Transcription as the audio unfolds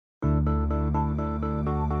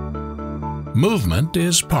Movement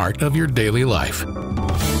is part of your daily life.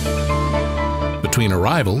 Between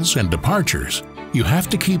arrivals and departures, you have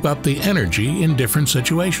to keep up the energy in different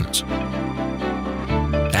situations.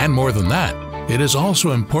 And more than that, it is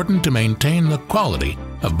also important to maintain the quality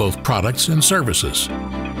of both products and services,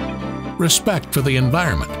 respect for the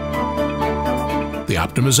environment, the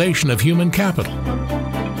optimization of human capital,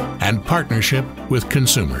 and partnership with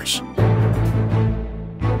consumers.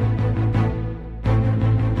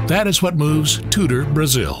 That is what moves Tudor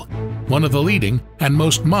Brazil, one of the leading and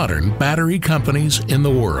most modern battery companies in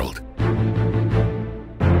the world.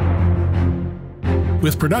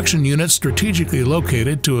 With production units strategically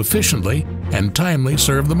located to efficiently and timely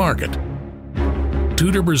serve the market,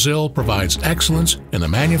 Tudor Brazil provides excellence in the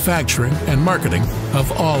manufacturing and marketing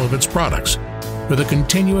of all of its products, with a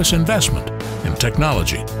continuous investment in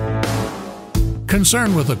technology.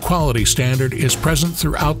 Concern with the quality standard is present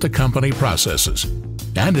throughout the company processes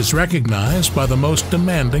and is recognized by the most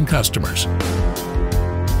demanding customers.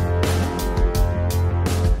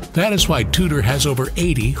 That is why Tudor has over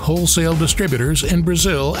 80 wholesale distributors in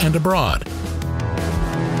Brazil and abroad,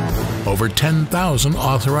 over 10,000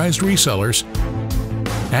 authorized resellers,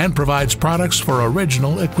 and provides products for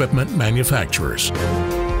original equipment manufacturers.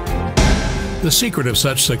 The secret of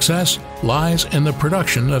such success lies in the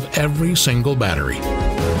production of every single battery.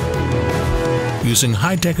 Using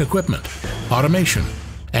high-tech equipment, automation,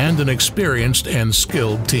 and an experienced and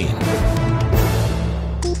skilled team.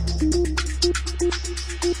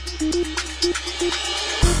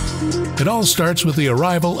 It all starts with the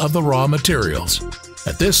arrival of the raw materials.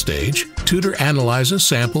 At this stage, Tudor analyzes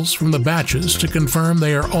samples from the batches to confirm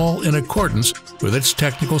they are all in accordance with its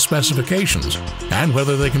technical specifications and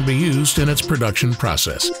whether they can be used in its production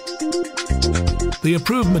process. The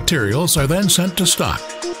approved materials are then sent to stock,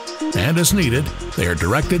 and as needed, they are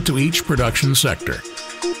directed to each production sector.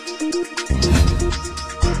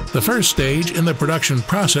 The first stage in the production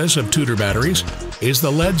process of Tudor batteries is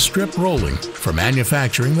the lead strip rolling for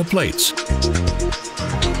manufacturing the plates.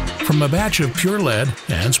 From a batch of pure lead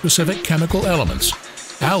and specific chemical elements,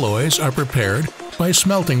 alloys are prepared by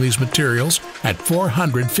smelting these materials at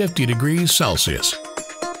 450 degrees Celsius.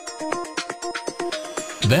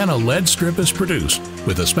 Then a lead strip is produced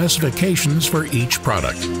with the specifications for each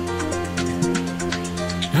product.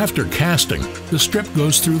 After casting, the strip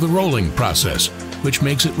goes through the rolling process, which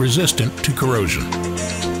makes it resistant to corrosion.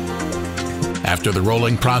 After the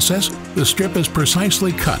rolling process, the strip is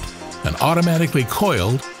precisely cut and automatically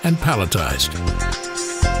coiled and palletized.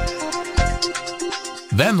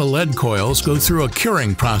 Then the lead coils go through a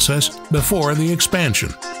curing process before the expansion.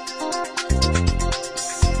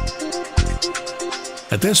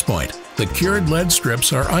 At this point, the cured lead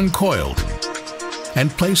strips are uncoiled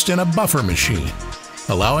and placed in a buffer machine,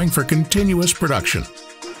 allowing for continuous production.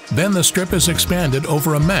 Then the strip is expanded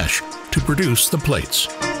over a mesh to produce the plates.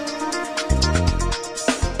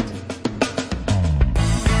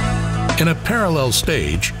 In a parallel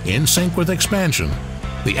stage, in sync with expansion,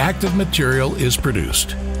 the active material is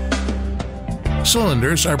produced.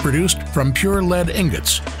 Cylinders are produced from pure lead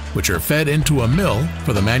ingots, which are fed into a mill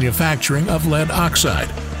for the manufacturing of lead oxide,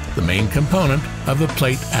 the main component of the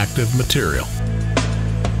plate active material.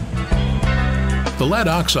 The lead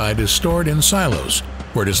oxide is stored in silos,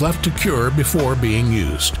 where it is left to cure before being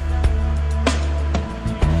used.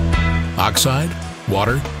 Oxide,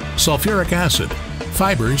 water, sulfuric acid,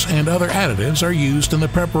 fibers, and other additives are used in the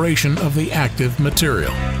preparation of the active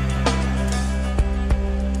material.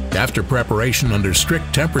 After preparation under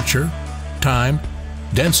strict temperature, time,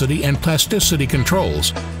 density, and plasticity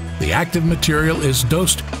controls, the active material is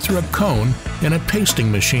dosed through a cone in a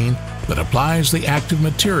pasting machine that applies the active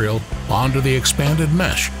material onto the expanded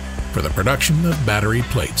mesh for the production of battery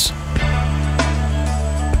plates.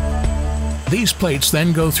 These plates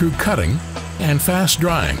then go through cutting and fast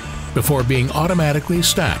drying before being automatically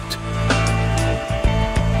stacked.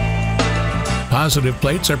 Positive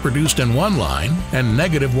plates are produced in one line and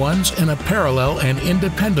negative ones in a parallel and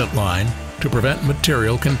independent line to prevent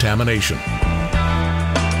material contamination.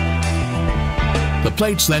 The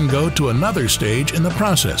plates then go to another stage in the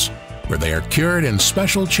process, where they are cured in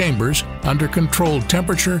special chambers under controlled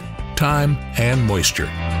temperature, time, and moisture.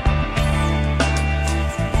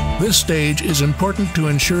 This stage is important to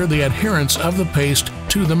ensure the adherence of the paste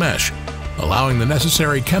to the mesh, allowing the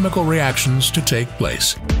necessary chemical reactions to take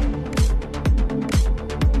place.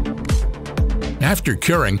 After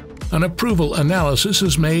curing, an approval analysis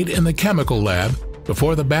is made in the chemical lab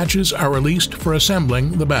before the batches are released for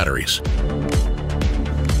assembling the batteries.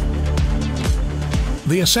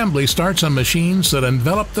 The assembly starts on machines that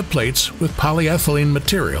envelop the plates with polyethylene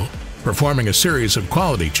material, performing a series of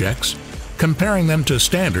quality checks, comparing them to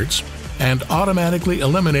standards, and automatically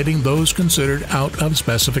eliminating those considered out of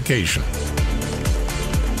specification.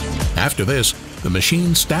 After this, the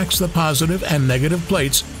machine stacks the positive and negative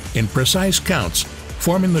plates in precise counts,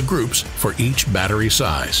 forming the groups for each battery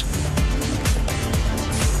size.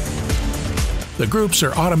 The groups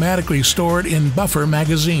are automatically stored in buffer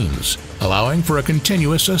magazines, allowing for a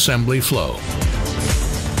continuous assembly flow.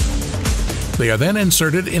 They are then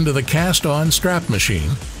inserted into the cast-on strap machine,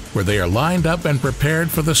 where they are lined up and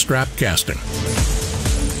prepared for the strap casting.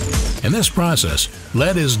 In this process,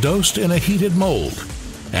 lead is dosed in a heated mold,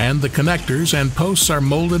 and the connectors and posts are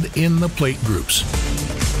molded in the plate groups.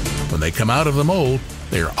 When they come out of the mold,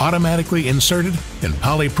 they are automatically inserted in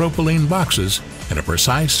polypropylene boxes in a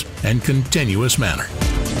precise and continuous manner.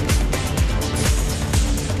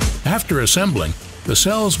 After assembling, the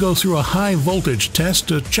cells go through a high voltage test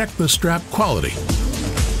to check the strap quality.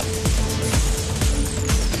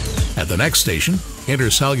 At the next station,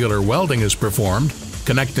 intercellular welding is performed,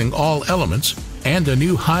 connecting all elements, and a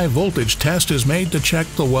new high voltage test is made to check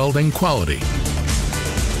the welding quality.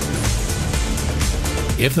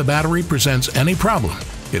 If the battery presents any problem,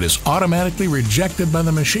 it is automatically rejected by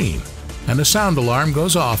the machine, and a sound alarm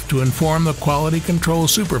goes off to inform the quality control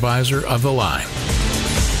supervisor of the line.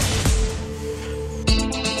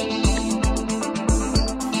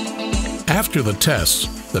 After the tests,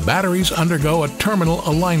 the batteries undergo a terminal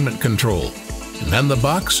alignment control, and then the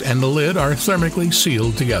box and the lid are thermically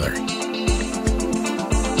sealed together.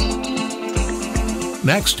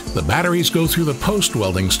 Next, the batteries go through the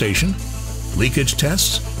post-welding station, leakage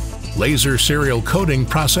tests, laser serial coating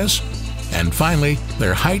process, and finally,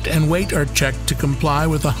 their height and weight are checked to comply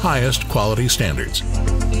with the highest quality standards.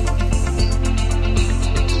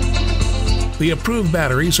 The approved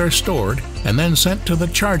batteries are stored and then sent to the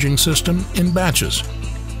charging system in batches.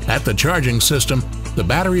 At the charging system, the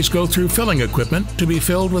batteries go through filling equipment to be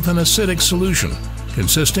filled with an acidic solution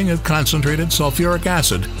consisting of concentrated sulfuric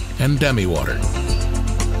acid and demi-water.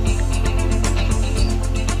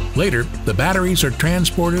 Later, the batteries are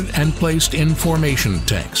transported and placed in formation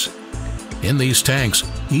tanks. In these tanks,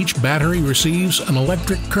 each battery receives an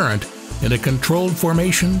electric current in a controlled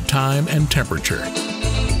formation, time, and temperature.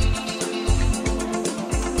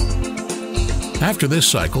 After this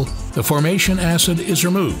cycle, the formation acid is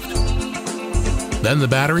removed. Then the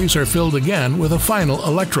batteries are filled again with a final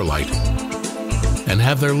electrolyte and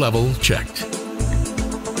have their level checked.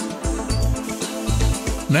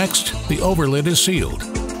 Next, the overlid is sealed,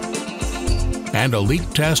 and a leak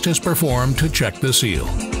test is performed to check the seal.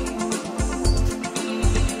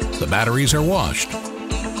 The batteries are washed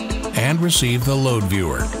and receive the load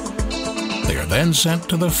viewer. They are then sent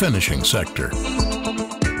to the finishing sector.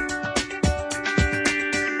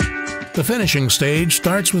 The finishing stage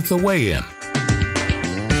starts with the weigh-in.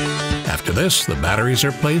 After this, the batteries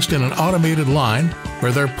are placed in an automated line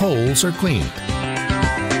where their poles are cleaned.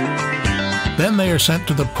 Then they are sent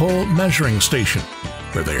to the pole measuring station,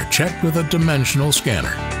 where they are checked with a dimensional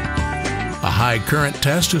scanner. A high current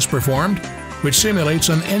test is performed, which simulates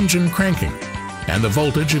an engine cranking, and the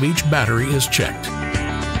voltage of each battery is checked.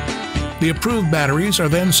 The approved batteries are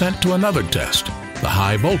then sent to another test, the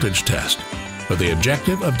high voltage test, with the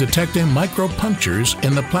objective of detecting micro punctures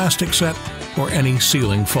in the plastic set or any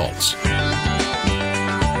sealing faults.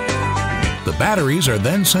 The batteries are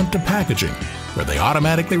then sent to packaging, where they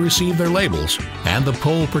automatically receive their labels and the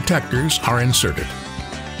pole protectors are inserted.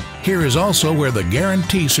 Here is also where the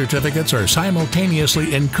guarantee certificates are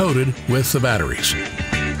simultaneously encoded with the batteries.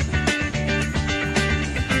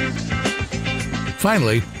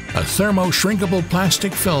 Finally, a thermo-shrinkable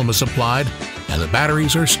plastic film is applied and the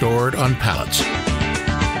batteries are stored on pallets.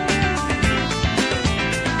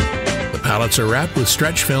 The pallets are wrapped with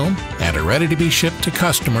stretch film and are ready to be shipped to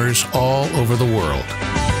customers all over the world.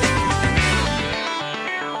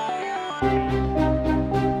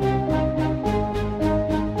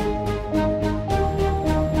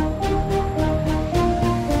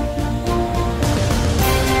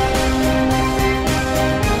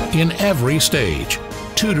 In every stage,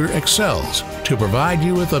 Tudor excels to provide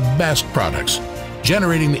you with the best products,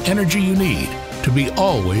 generating the energy you need to be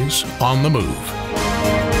always on the move.